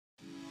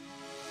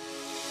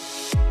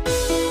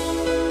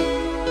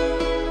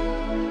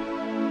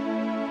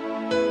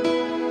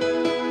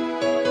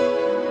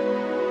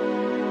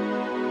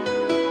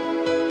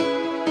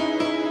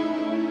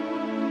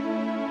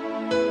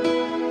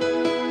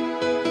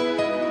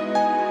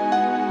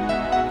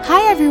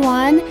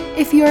everyone.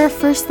 If you're a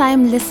first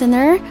time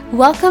listener,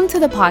 welcome to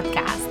the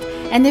podcast.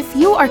 And if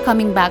you are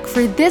coming back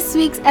for this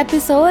week's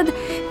episode,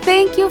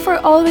 thank you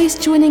for always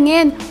tuning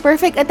in.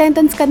 Perfect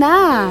attendance ka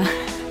na.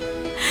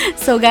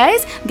 So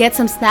guys, get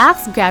some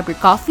snacks, grab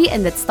your coffee, and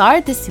let's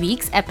start this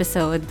week's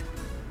episode.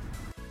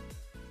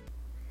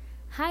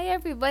 Hi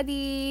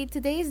everybody!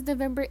 Today is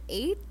November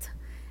 8th.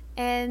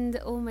 And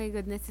oh my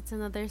goodness, it's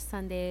another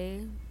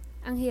Sunday.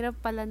 Ang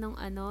hirap pala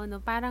nung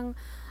parang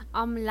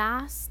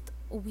last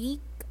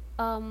week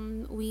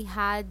we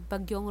had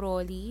Bagyong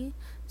Rolly.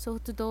 So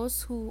to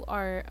those who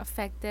are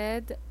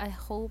affected, I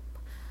hope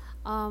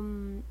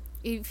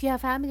if you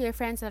have family or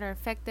friends that are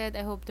affected,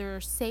 I hope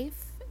they're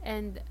safe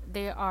and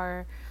they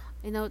are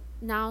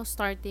now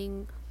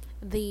starting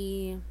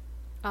the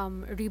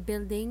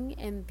rebuilding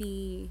and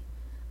the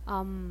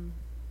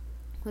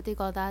what do you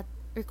call that,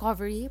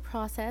 recovery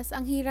process.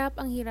 Ang hirap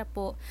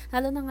po.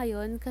 Lalo na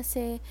ngayon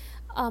kasi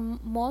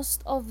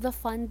most of the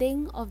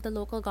funding of the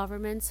local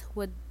governments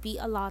would be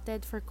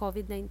allotted for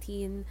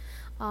COVID-19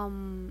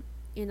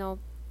 you know,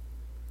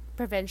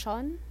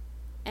 prevention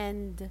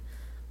and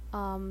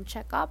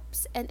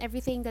checkups and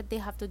everything that they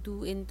have to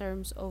do in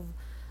terms of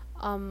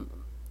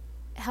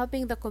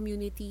helping the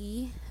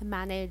community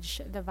manage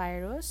the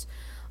virus.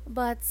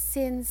 But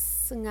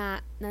since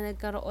nga na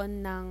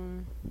nagkaroon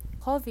ng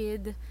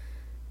COVID,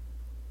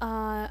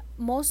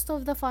 most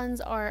of the funds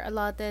are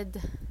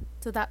allotted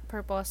to that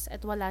purpose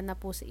at wala na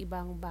po sa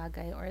ibang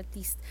bagay, or at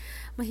least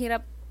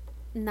mahirap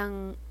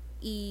nang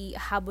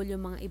ihabol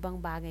yung mga ibang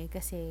bagay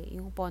kasi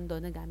yung pondo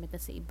nagamit na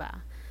sa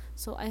iba.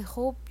 So I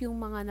hope yung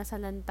mga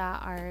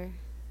nasalanta are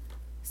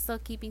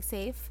still keeping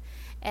safe,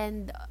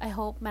 and I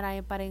hope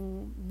marami pa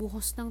ring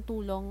buhos ng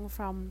tulong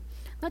from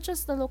not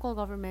just the local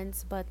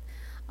governments but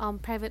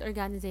private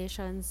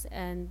organizations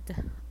and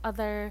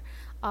other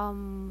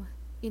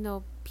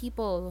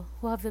people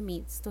who have the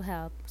means to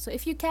help. So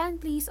if you can,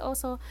 please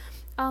also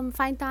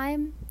find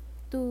time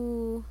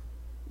to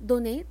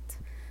donate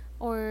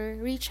or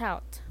reach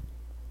out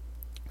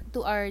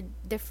to our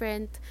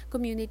different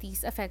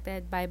communities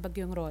affected by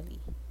Bagyong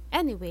Rolly.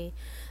 Anyway,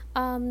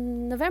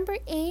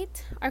 November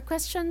 8th, our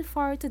question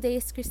for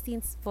today's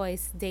Christine's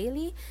Voice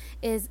Daily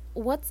is,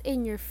 what's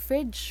in your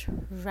fridge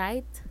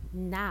right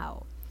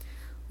now?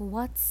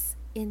 What's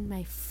in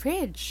my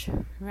fridge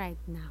right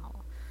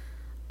now?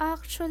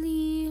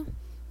 Actually,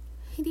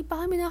 hindi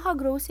pa kami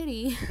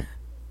naka-grocery.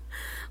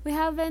 we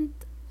haven't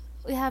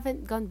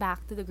gone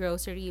back to the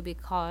grocery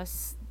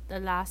because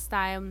the last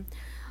time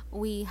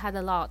we had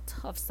a lot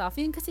of stuff.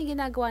 Yun kasi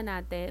ginagawa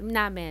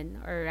namin,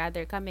 or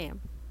rather kami.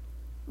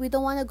 We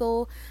don't want to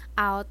go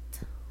out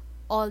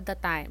all the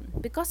time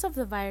because of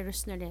the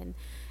virus na rin.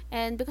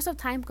 And because of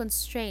time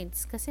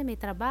constraints, kasi may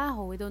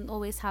trabaho, we don't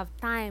always have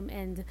time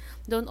and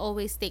don't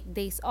always take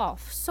days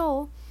off.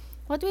 So,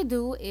 what we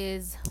do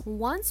is,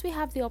 once we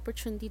have the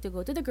opportunity to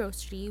go to the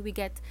grocery, we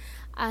have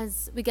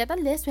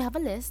a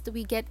list,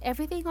 we get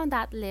everything on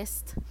that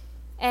list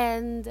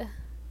and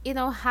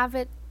have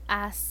it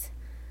as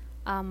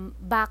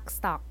back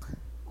stock,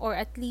 or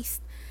at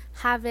least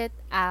have it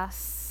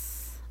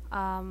last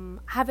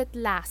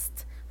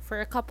for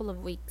a couple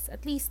of weeks,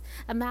 at least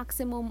a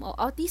maximum, or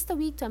at least a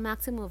week to a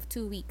maximum of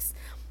 2 weeks.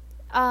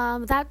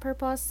 That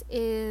purpose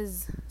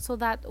is so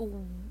that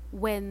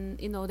when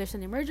there's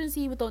an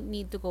emergency, we don't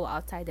need to go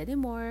outside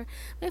anymore.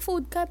 May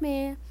food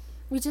kami,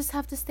 we just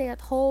have to stay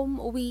at home.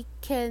 We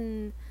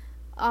can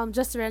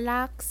just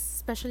relax,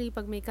 especially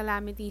pag may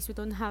calamities. We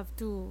don't have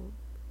to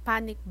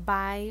panic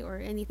buy or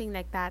anything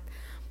like that.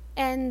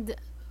 And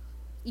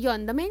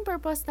yon, the main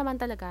purpose naman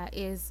talaga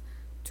is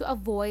to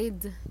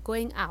avoid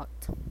going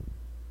out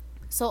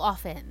so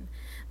often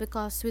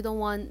because we don't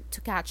want to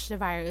catch the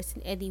virus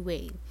in any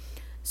way.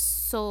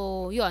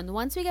 So, yun,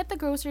 once we get the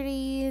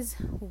groceries,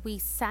 we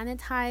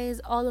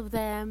sanitize all of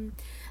them.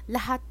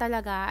 Lahat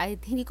talaga.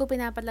 Hindi ko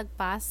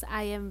pinapalagpas.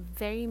 I am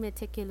very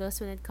meticulous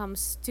when it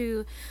comes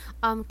to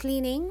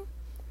cleaning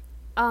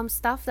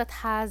stuff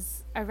that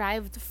has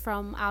arrived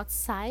from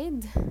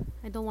outside.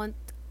 I don't want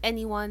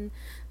anyone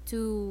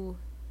to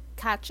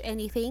catch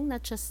anything,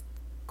 not just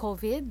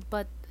COVID,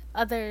 but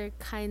other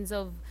kinds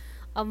of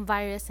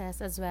viruses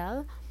as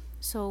well.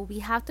 So we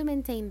have to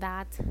maintain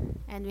that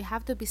and we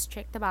have to be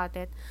strict about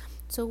it.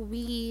 So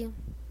we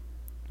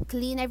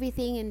clean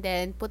everything and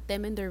then put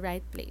them in the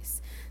right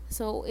place.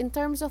 So in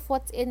terms of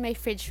what's in my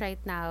fridge right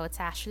now,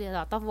 it's actually a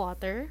lot of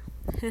water.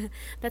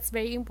 That's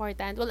very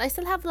important. Well, I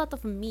still have a lot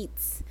of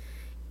meats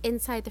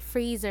inside the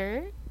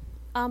freezer.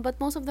 But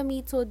most of the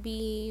meats would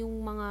be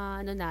yung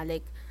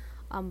mga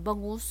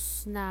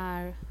bangus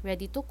na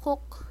ready to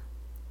cook,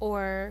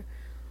 or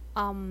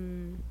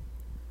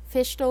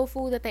fish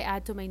tofu that I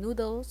add to my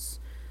noodles,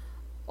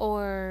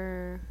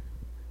 or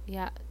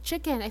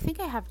chicken. I think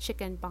I have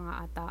chicken pa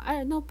nga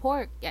ata. No,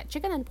 pork. Yeah,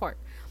 chicken and pork.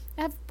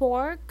 I have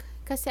pork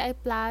kasi I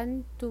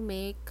plan to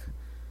make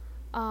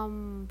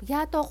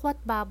tokwat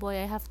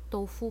baboy. I have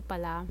tofu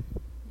pala.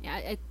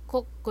 Yeah, I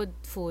cook good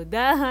food.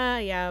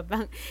 Yeah,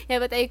 but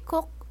I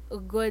cook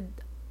good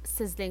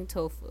sizzling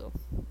tofu.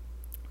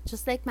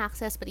 just like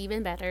Max's, but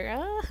even better.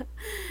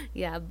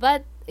 Yeah,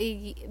 but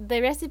the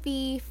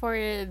recipe for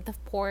the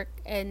pork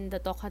and the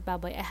tokad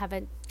baboy, I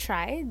haven't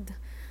tried,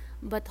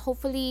 but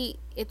hopefully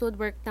it would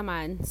work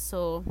naman.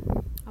 So,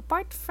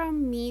 apart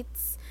from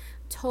meats,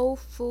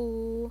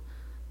 tofu,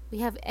 we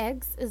have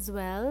eggs as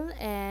well,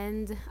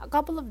 and a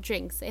couple of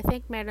drinks. I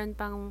think meron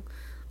pang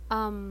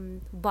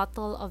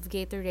bottle of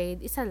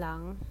Gatorade, isa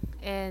lang,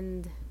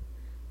 and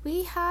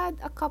we had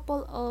a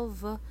couple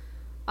of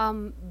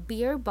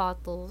beer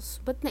bottles,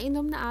 but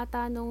nainom na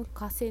ata nung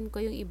cousin ko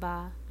yung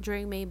iba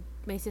during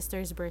my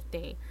sister's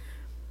birthday.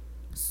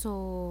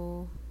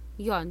 So,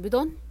 yon, we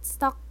don't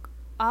stock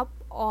a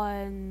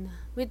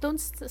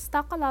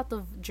lot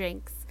of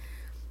drinks.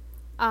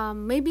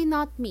 Maybe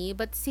not me,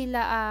 but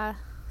sila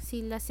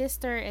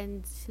sister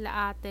and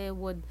sila ate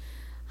would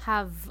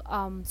have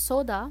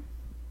soda,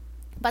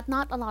 but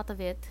not a lot of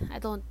it. I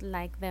don't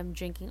like them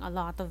drinking a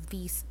lot of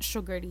these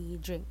sugary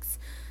drinks.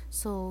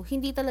 So,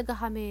 hindi talaga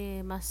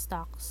kami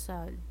ma-stock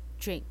sa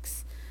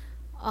drinks.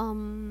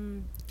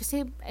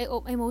 Kasi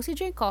I mostly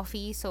drink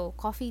coffee, so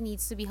coffee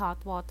needs to be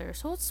hot water.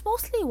 So, it's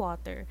mostly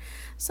water.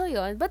 So,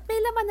 yon. But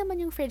may laman naman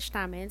yung fridge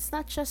namin. It's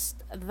not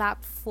just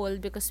that full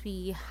because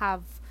we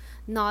have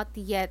not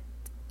yet,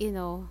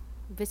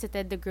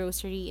 visited the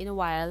grocery in a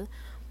while.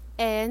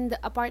 And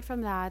apart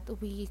from that,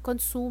 we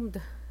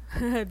consumed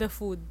the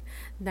food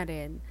na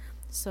rin.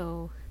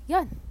 So,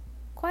 yan.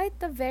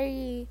 Quite a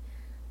very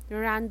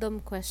random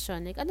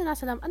question. Like,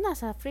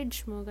 nasa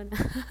fridge mo? Ganun.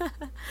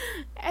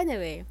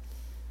 Anyway,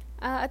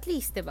 at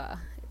least, diba?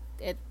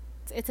 It,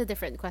 it's a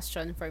different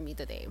question for me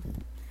today.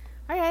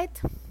 Alright.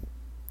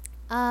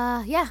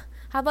 Yeah.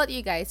 How about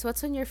you guys?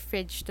 What's on your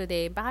fridge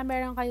today? Baka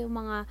meron kayong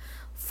mga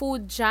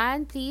food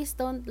dyan. Please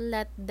don't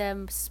let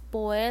them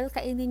spoil.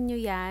 Kainin nyo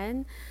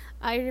yan.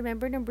 I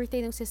remember ng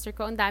birthday ng sister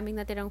ko, ang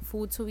daming natirang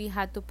food, so we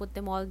had to put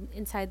them all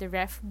inside the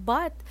ref.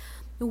 But,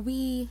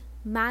 we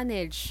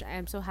managed,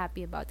 I'm so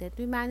happy about it,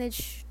 we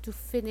managed to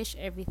finish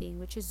everything,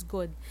 which is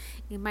good.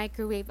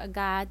 I-microwave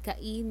agad,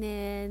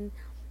 kainin.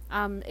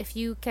 If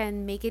you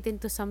can make it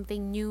into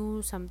something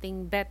new,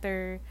 something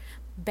better,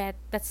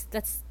 that's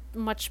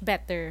much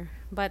better.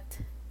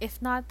 But,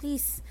 if not,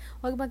 please,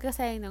 huwag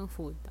magkasayang ng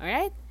food.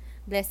 Alright?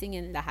 Blessing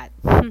in lahat.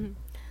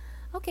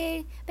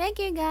 Okay, thank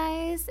you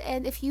guys.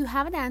 And if you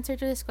have an answer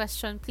to this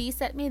question,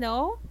 please let me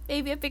know.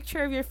 Maybe a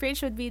picture of your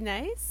fridge would be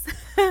nice.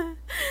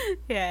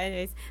 Yeah,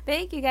 anyways.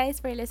 Thank you guys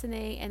for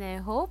listening, and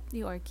I hope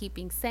you are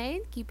keeping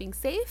sane, keeping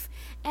safe,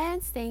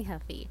 and staying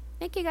healthy.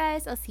 Thank you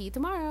guys. I'll see you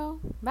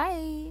tomorrow.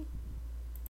 Bye.